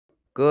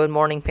Good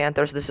morning,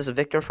 Panthers. This is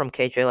Victor from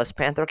KJLS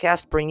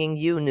Panthercast bringing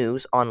you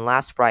news on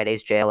last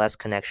Friday's JLS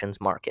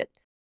Connections Market.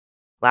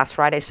 Last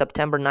Friday,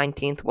 September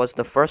 19th, was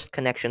the first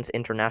Connections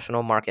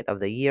International Market of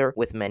the year,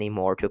 with many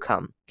more to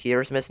come.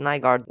 Here's Ms.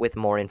 Nygaard with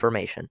more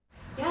information.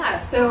 Yeah,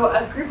 so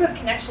a group of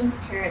Connections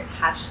parents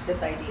hatched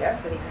this idea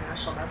for the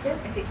international market.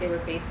 I think they were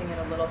basing it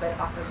a little bit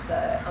off of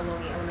the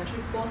Ohlone Elementary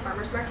School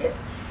Farmers Market.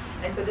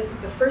 And so this is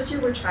the first year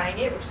we're trying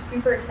it. We're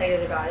super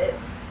excited about it.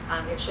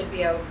 It should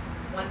be a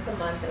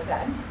once-a-month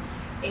event.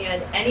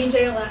 And any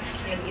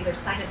JLS can either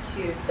sign up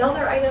to sell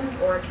their items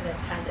or can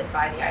attend and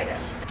buy the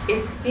items.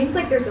 It seems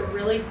like there's a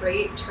really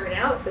great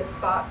turnout. The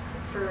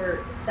spots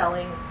for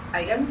selling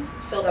items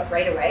filled up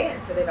right away,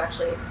 and so they've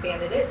actually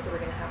expanded it. So we're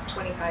going to have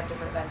 25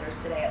 different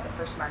vendors today at the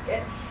first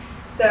market.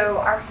 So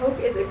our hope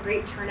is a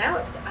great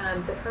turnout.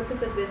 The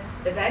purpose of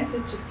this event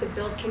is just to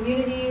build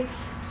community,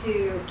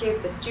 to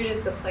give the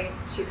students a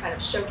place to kind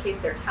of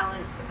showcase their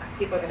talents.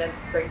 People are going to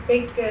bring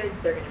baked goods,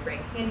 they're going to bring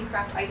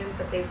handicraft items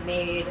that they've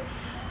made.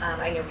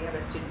 I know we have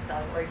a student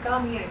selling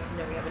origami, I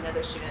know we have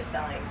another student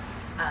selling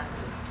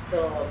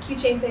little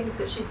keychain things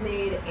that she's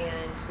made,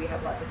 and we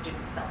have lots of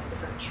students selling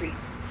different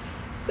treats.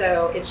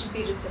 So it should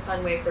be just a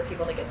fun way for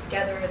people to get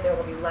together. There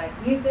will be live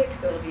music,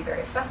 so it'll be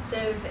very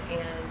festive,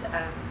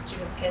 and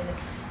students can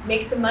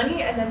make some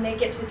money, and then they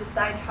get to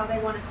decide how they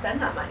want to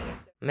spend that money.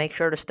 Make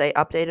sure to stay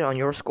updated on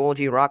your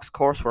Schoology Rocks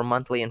course for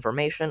monthly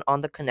information on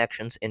the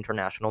Connections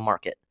International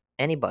Market.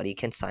 Anybody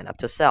can sign up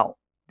to sell.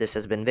 This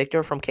has been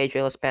Victor from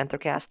KJLS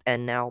Panthercast,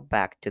 and now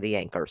back to the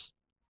anchors.